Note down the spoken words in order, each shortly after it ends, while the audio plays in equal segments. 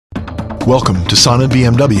Welcome to Sonnen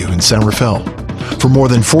BMW in San Rafael. For more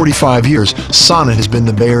than 45 years, Sonnen has been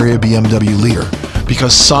the Bay Area BMW leader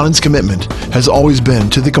because Sonnen's commitment has always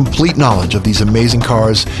been to the complete knowledge of these amazing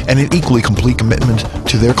cars and an equally complete commitment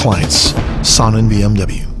to their clients. Sonnen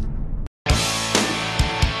BMW.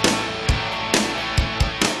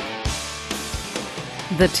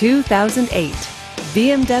 The 2008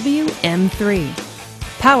 BMW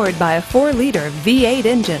M3, powered by a 4-liter V8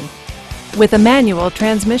 engine. With a manual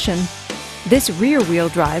transmission, this rear-wheel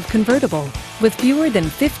drive convertible, with fewer than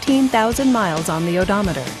 15,000 miles on the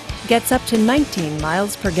odometer, gets up to 19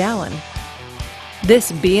 miles per gallon.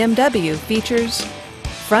 This BMW features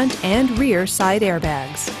front and rear side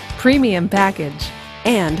airbags, premium package,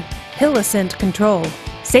 and hill ascent control.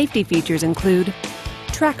 Safety features include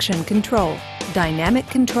traction control, dynamic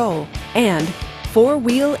control, and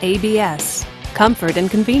 4-wheel ABS. Comfort and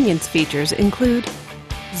convenience features include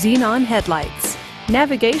Xenon headlights,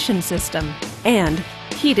 navigation system, and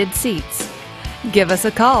heated seats. Give us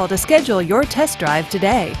a call to schedule your test drive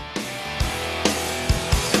today.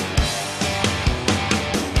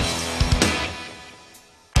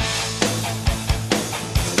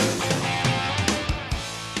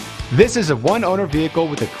 This is a one-owner vehicle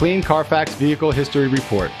with a clean Carfax Vehicle History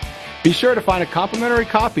Report. Be sure to find a complimentary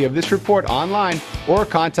copy of this report online or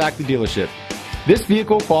contact the dealership. This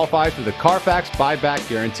vehicle qualifies for the Carfax Buyback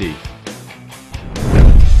Guarantee.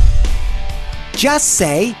 Just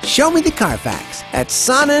say, "Show me the Carfax" at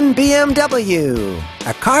Sonnen BMW,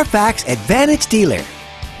 a Carfax Advantage dealer.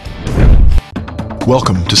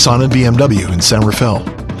 Welcome to Sonnen BMW in San Rafael.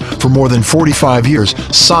 For more than 45 years,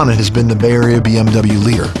 Sonnen has been the Bay Area BMW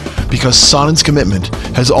leader because Sonnen's commitment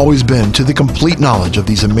has always been to the complete knowledge of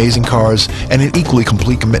these amazing cars and an equally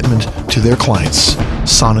complete commitment to their clients.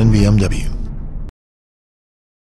 Sonnen BMW.